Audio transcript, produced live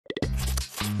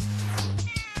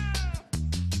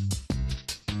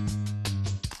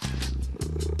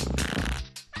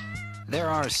There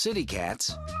are city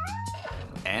cats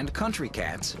and country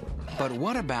cats, but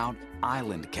what about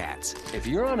island cats? If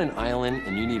you're on an island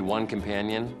and you need one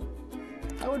companion,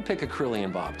 I would pick a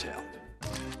Kurilian Bobtail.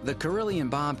 The Kurilian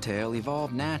Bobtail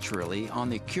evolved naturally on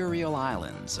the Kuril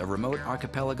Islands, a remote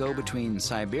archipelago between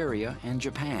Siberia and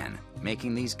Japan,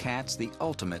 making these cats the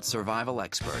ultimate survival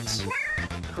experts.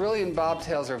 Kurilian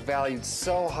Bobtails are valued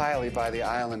so highly by the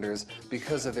islanders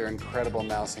because of their incredible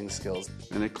mousing skills.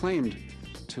 And they're claimed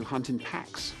to hunt in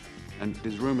packs. And it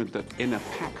is rumored that in a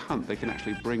pack hunt, they can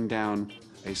actually bring down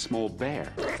a small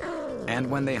bear.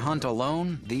 And when they hunt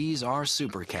alone, these are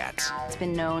super cats. It's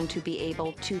been known to be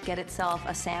able to get itself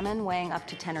a salmon weighing up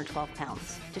to 10 or 12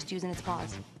 pounds, just using its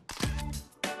paws.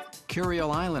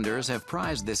 Kuril Islanders have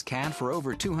prized this cat for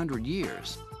over 200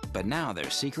 years, but now their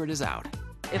secret is out.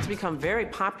 It's become very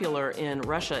popular in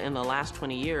Russia in the last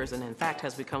 20 years, and in fact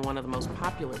has become one of the most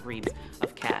popular breeds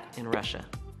of cat in Russia.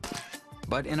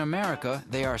 But in America,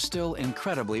 they are still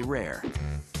incredibly rare.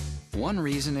 One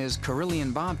reason is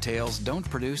Kurilian Bobtails don't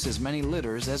produce as many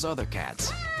litters as other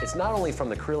cats. It's not only from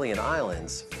the Kurilian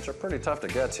Islands, which are pretty tough to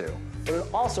get to, but it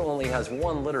also only has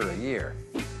one litter a year.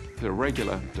 The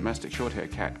regular domestic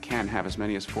short-haired cat can have as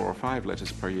many as 4 or 5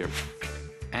 litters per year.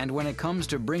 And when it comes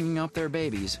to bringing up their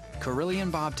babies,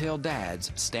 Kurilian Bobtail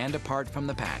dads stand apart from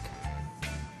the pack.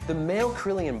 The male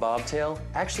Kurilian Bobtail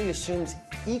actually assumes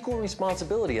equal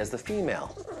responsibility as the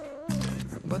female.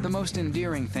 But the most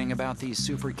endearing thing about these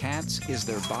super cats is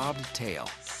their bobbed tail.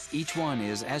 Each one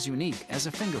is as unique as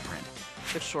a fingerprint.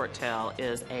 The short tail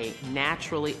is a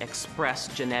naturally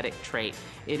expressed genetic trait.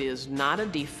 It is not a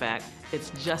defect,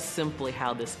 it's just simply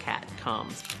how this cat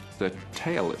comes. The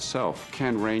tail itself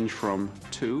can range from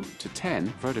 2 to 10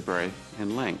 vertebrae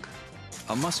in length.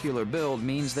 A muscular build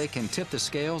means they can tip the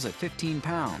scales at 15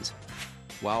 pounds,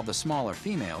 while the smaller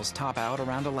females top out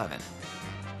around 11.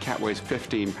 Cat weighs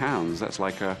 15 pounds. That's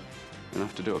like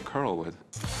enough to do a curl with.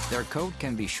 Their coat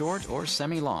can be short or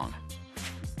semi-long.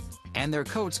 And their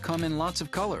coats come in lots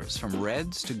of colors, from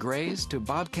reds to grays to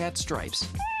bobcat stripes.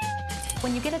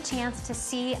 When you get a chance to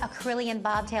see a Kurilian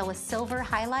Bobtail with silver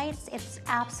highlights, it's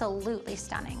absolutely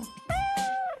stunning.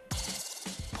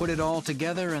 Put it all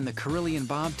together and the Kurilian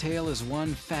Bobtail is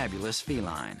one fabulous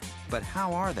feline. But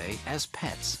how are they as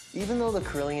pets? Even though the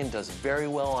Kurilian does very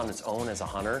well on its own as a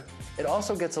hunter, it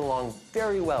also gets along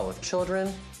very well with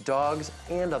children, dogs,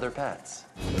 and other pets.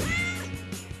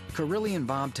 Kurilian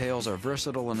Bobtails are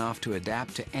versatile enough to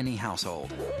adapt to any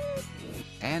household.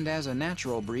 And as a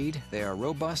natural breed, they are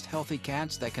robust, healthy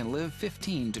cats that can live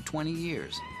 15 to 20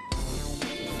 years.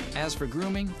 As for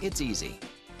grooming, it's easy.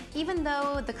 Even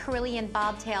though the Kurilian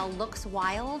Bobtail looks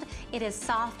wild, it is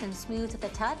soft and smooth to the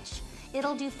touch.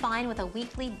 It'll do fine with a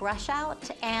weekly brush out,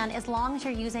 and as long as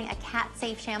you're using a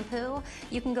cat-safe shampoo,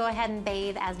 you can go ahead and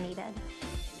bathe as needed.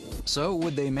 So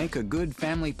would they make a good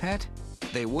family pet?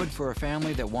 They would for a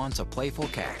family that wants a playful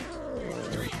cat.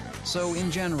 So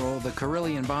in general, the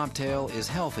Kurilian Bobtail is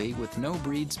healthy with no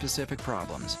breed-specific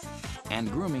problems. And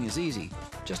grooming is easy,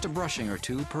 just a brushing or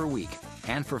two per week.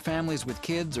 And for families with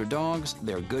kids or dogs,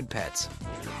 they're good pets.